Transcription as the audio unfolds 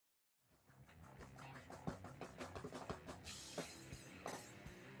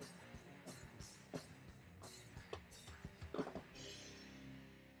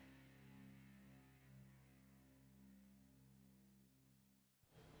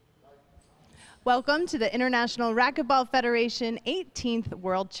Welcome to the International Racquetball Federation 18th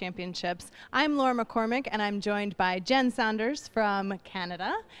World Championships. I'm Laura McCormick, and I'm joined by Jen Saunders from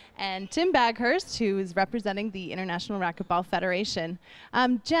Canada and Tim Baghurst, who is representing the International Racquetball Federation.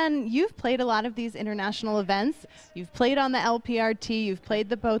 Jen, you've played a lot of these international events. You've played on the LPRT, you've played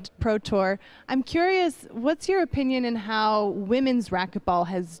the Pro Tour. I'm curious, what's your opinion in how women's racquetball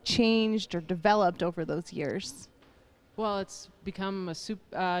has changed or developed over those years? Well, it's become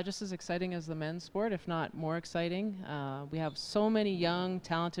just as exciting as the men's sport, if not more exciting. We have so many young,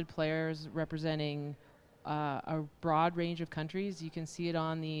 talented players representing a broad range of countries. You can see it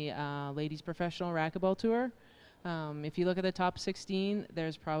on the Ladies Professional Racquetball Tour. If you look at the top 16,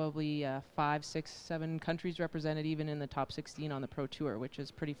 there's probably 5, 6, 7 countries represented even in the top 16 on the Pro Tour, which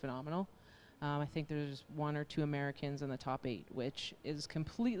is pretty phenomenal. I think there's 1 or 2 Americans in the top 8, which is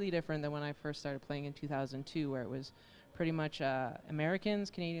completely different than when I first started playing in 2002, where it was pretty much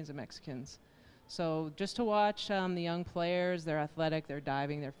Americans, Canadians, and Mexicans. So just to watch the young players, they're athletic, they're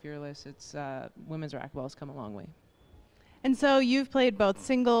diving, they're fearless. It's women's racquetball has come a long way. And so you've played both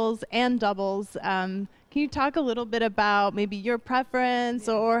singles and doubles. Can you talk a little bit about maybe your preference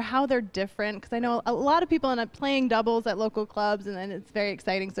or how they're different? Because I know a lot of people end up playing doubles at local clubs, and then it's very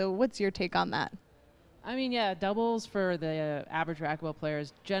exciting. So what's your take on that? I mean, yeah, doubles for the average racquetball player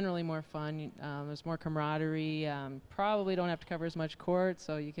is generally more fun. There's more camaraderie. Probably don't have to cover as much court,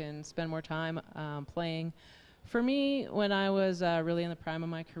 so you can spend more time playing. For me, when I was really in the prime of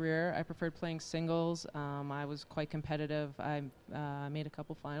my career, I preferred playing singles. I was quite competitive. I made a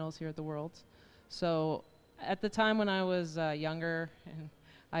couple finals here at the Worlds. So at the time when I was younger, and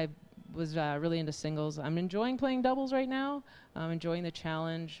I was really into singles. I'm enjoying playing doubles right now. I'm enjoying the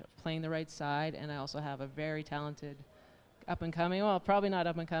challenge of playing the right side, and I also have a very talented up-and-coming, well, probably not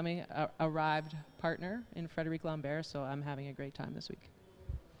up-and-coming, arrived partner in Frederic Lambert, so I'm having a great time this week.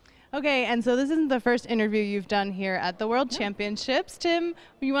 Okay, and so this isn't the first interview you've done here at the World Championships. Tim,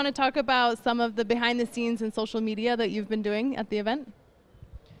 you want to talk about some of the behind-the-scenes and social media that you've been doing at the event?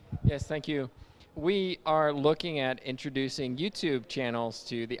 Yes, thank you. We are looking at introducing YouTube channels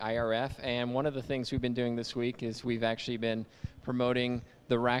to the IRF, and one of the things we've been doing this week is we've actually been promoting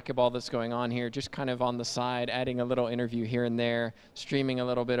the racquetball that's going on here, just kind of on the side, adding a little interview here and there, streaming a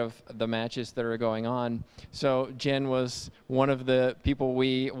little bit of the matches that are going on. So Jen was one of the people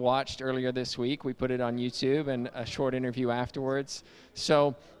we watched earlier this week. We put it on YouTube and a short interview afterwards.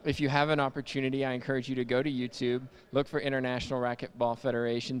 So if you have an opportunity, I encourage you to go to YouTube, look for International Racquetball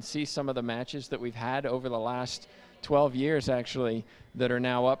Federation, see some of the matches that we've had over the last 12 years actually that are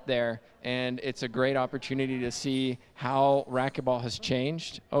now up there, and it's a great opportunity to see how racquetball has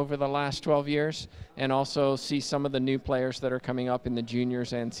changed over the last 12 years and also see some of the new players that are coming up in the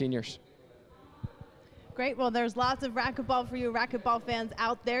juniors and seniors. Great. Well, there's lots of racquetball for you racquetball fans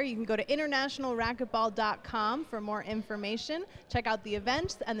out there. You can go to internationalracquetball.com for more information. Check out the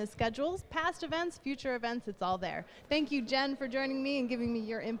events and the schedules, past events, future events, it's all there. Thank you, Jen, for joining me and giving me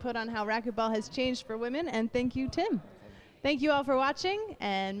your input on how racquetball has changed for women, and thank you, Tim. Thank you all for watching,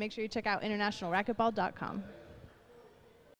 and make sure you check out internationalracquetball.com.